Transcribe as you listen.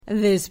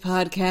This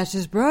podcast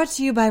is brought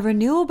to you by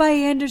Renewal by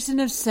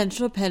Andersen of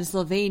Central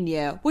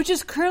Pennsylvania, which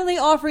is currently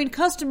offering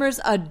customers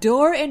a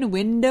door and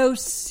window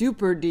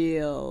super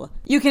deal.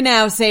 You can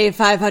now save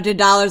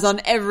 $500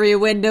 on every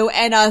window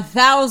and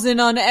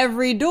 $1,000 on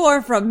every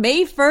door from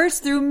May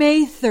 1st through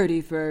May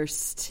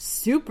 31st.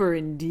 Super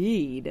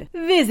indeed.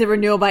 Visit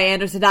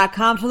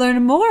renewalbyandersen.com to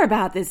learn more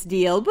about this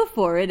deal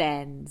before it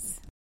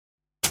ends.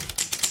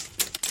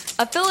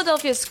 A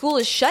Philadelphia school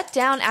is shut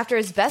down after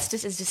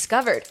asbestos is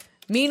discovered.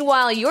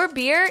 Meanwhile, your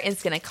beer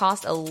is going to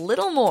cost a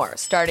little more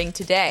starting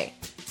today.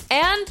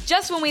 And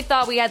just when we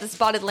thought we had the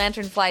spotted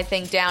lanternfly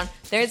thing down,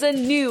 there's a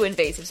new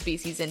invasive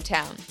species in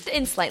town.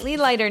 In slightly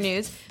lighter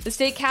news, the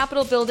state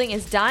capitol building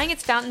is dyeing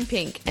its fountain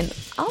pink, and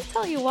I'll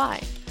tell you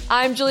why.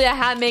 I'm Julia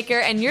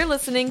Hatmaker, and you're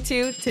listening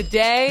to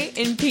Today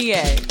in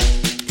PA.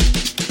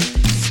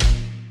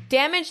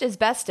 Damaged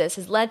asbestos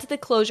has led to the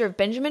closure of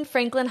Benjamin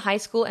Franklin High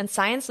School and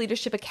Science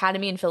Leadership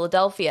Academy in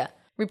Philadelphia,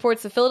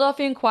 reports the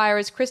Philadelphia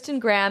Inquirer's Kristen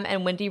Graham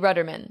and Wendy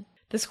Rudderman.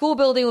 The school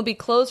building will be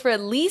closed for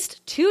at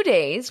least 2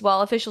 days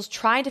while officials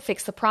try to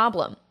fix the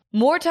problem.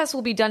 More tests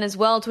will be done as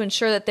well to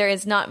ensure that there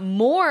is not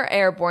more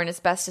airborne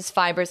asbestos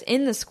fibers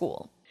in the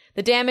school.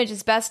 The damaged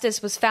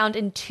asbestos was found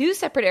in 2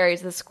 separate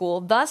areas of the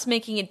school, thus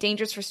making it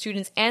dangerous for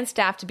students and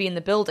staff to be in the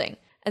building.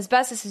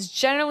 Asbestos is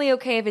generally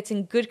okay if it's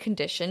in good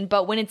condition,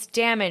 but when it's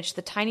damaged,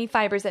 the tiny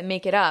fibers that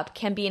make it up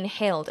can be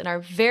inhaled and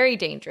are very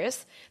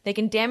dangerous. They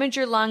can damage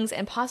your lungs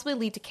and possibly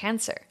lead to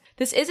cancer.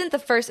 This isn't the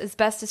first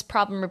asbestos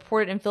problem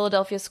reported in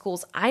Philadelphia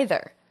schools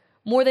either.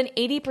 More than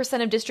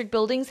 80% of district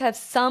buildings have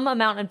some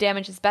amount of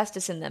damaged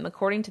asbestos in them,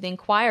 according to the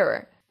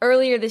Inquirer.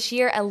 Earlier this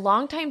year, a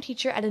longtime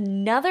teacher at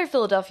another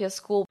Philadelphia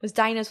school was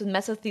diagnosed with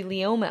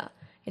mesothelioma.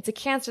 It's a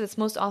cancer that's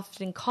most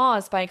often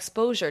caused by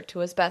exposure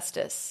to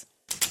asbestos.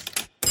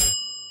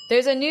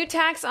 There's a new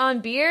tax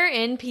on beer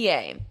in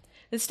PA.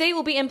 The state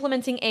will be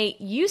implementing a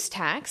use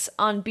tax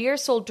on beer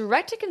sold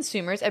direct to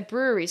consumers at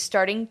breweries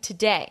starting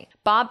today.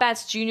 Bob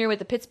Batts Jr. with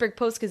the Pittsburgh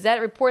Post-Gazette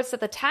reports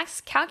that the tax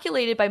is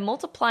calculated by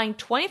multiplying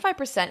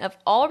 25% of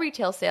all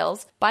retail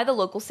sales by the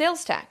local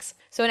sales tax.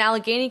 So in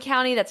Allegheny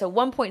County, that's a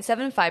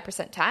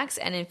 1.75% tax,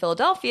 and in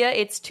Philadelphia,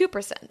 it's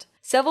 2%.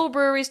 Several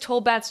breweries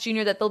told Batts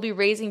Jr. that they'll be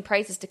raising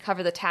prices to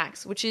cover the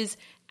tax, which is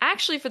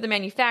actually for the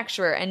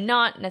manufacturer and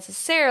not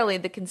necessarily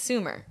the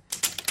consumer.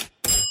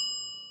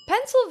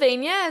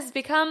 Pennsylvania has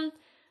become,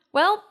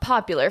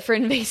 popular for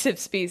invasive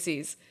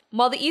species.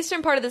 While the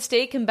eastern part of the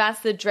state combats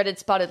the dreaded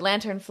spotted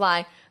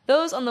lanternfly,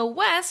 those on the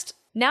west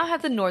now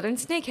have the northern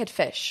snakehead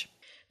fish.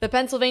 The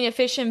Pennsylvania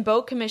Fish and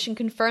Boat Commission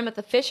confirmed that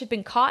the fish had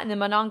been caught in the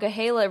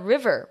Monongahela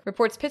River,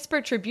 reports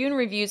Pittsburgh Tribune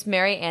Review's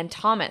Mary Ann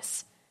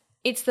Thomas.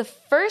 It's the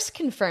first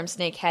confirmed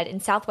snakehead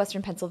in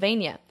southwestern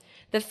Pennsylvania.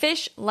 The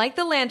fish, like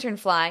the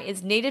lanternfly,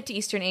 is native to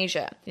eastern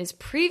Asia. It has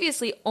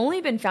previously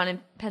only been found in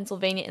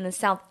Pennsylvania in the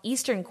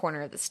southeastern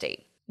corner of the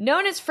state.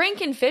 Known as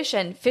frankenfish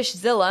and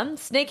fishzilla,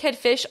 snakehead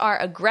fish are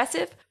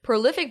aggressive,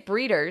 prolific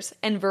breeders,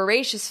 and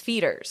voracious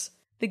feeders.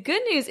 The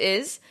good news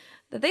is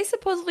that they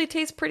supposedly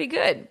taste pretty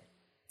good.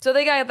 So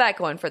they got that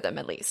going for them,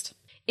 at least.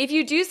 If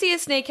you do see a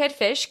snakehead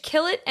fish,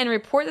 kill it and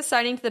report the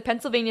sighting to the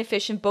Pennsylvania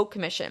Fish and Boat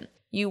Commission.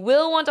 You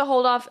will want to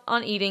hold off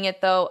on eating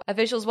it, though.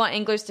 Officials want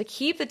anglers to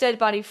keep the dead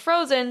body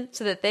frozen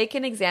so that they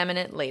can examine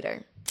it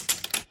later.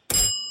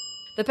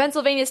 The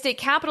Pennsylvania State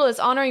Capitol is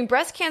honoring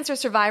breast cancer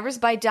survivors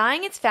by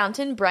dyeing its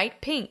fountain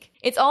bright pink.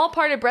 It's all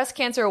part of Breast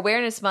Cancer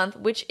Awareness Month,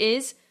 which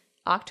is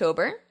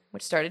October,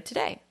 which started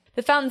today.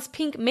 The fountain's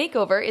pink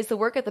makeover is the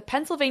work of the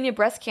Pennsylvania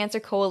Breast Cancer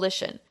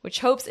Coalition,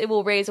 which hopes it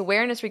will raise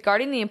awareness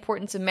regarding the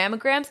importance of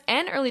mammograms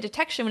and early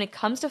detection when it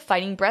comes to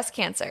fighting breast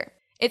cancer.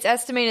 It's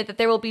estimated that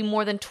there will be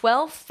more than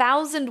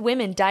 12,000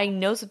 women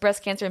diagnosed with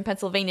breast cancer in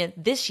Pennsylvania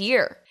this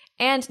year,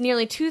 and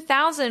nearly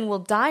 2,000 will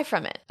die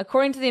from it,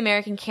 according to the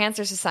American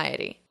Cancer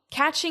Society.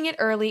 Catching it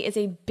early is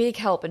a big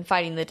help in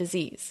fighting the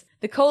disease.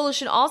 The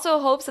coalition also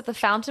hopes that the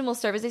fountain will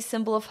serve as a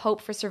symbol of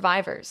hope for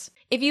survivors.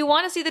 If you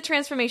want to see the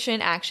transformation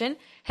in action,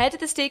 head to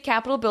the State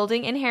Capitol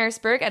building in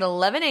Harrisburg at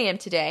 11 a.m.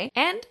 today,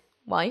 and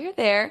while you're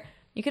there,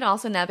 you can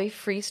also nab a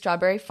free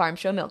Strawberry Farm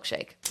Show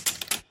milkshake.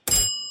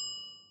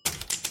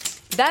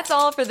 That's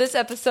all for this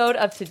episode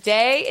of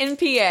Today in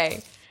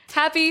PA.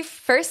 Happy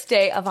first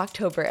day of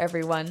October,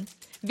 everyone.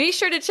 Be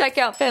sure to check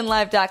out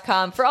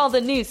FenLive.com for all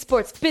the news,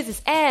 sports,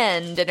 business,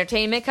 and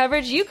entertainment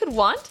coverage you could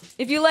want.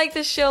 If you like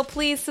this show,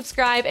 please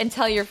subscribe and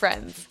tell your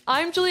friends.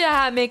 I'm Julia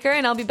Hatmaker,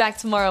 and I'll be back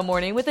tomorrow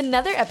morning with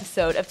another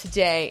episode of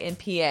Today in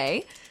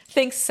PA.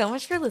 Thanks so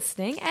much for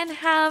listening, and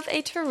have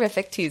a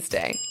terrific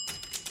Tuesday.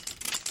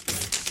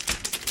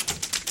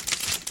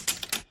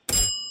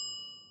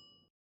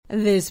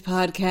 This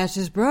podcast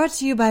is brought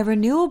to you by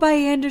Renewal by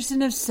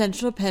Andersen of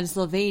Central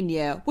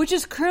Pennsylvania, which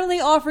is currently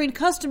offering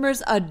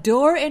customers a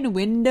door and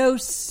window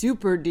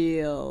super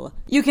deal.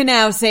 You can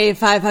now save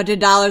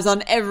 $500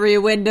 on every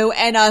window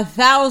and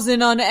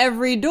 $1,000 on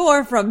every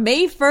door from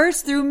May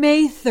 1st through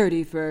May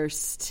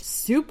 31st.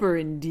 Super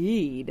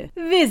indeed.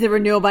 Visit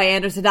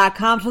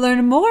renewalbyandersen.com to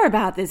learn more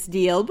about this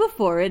deal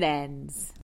before it ends.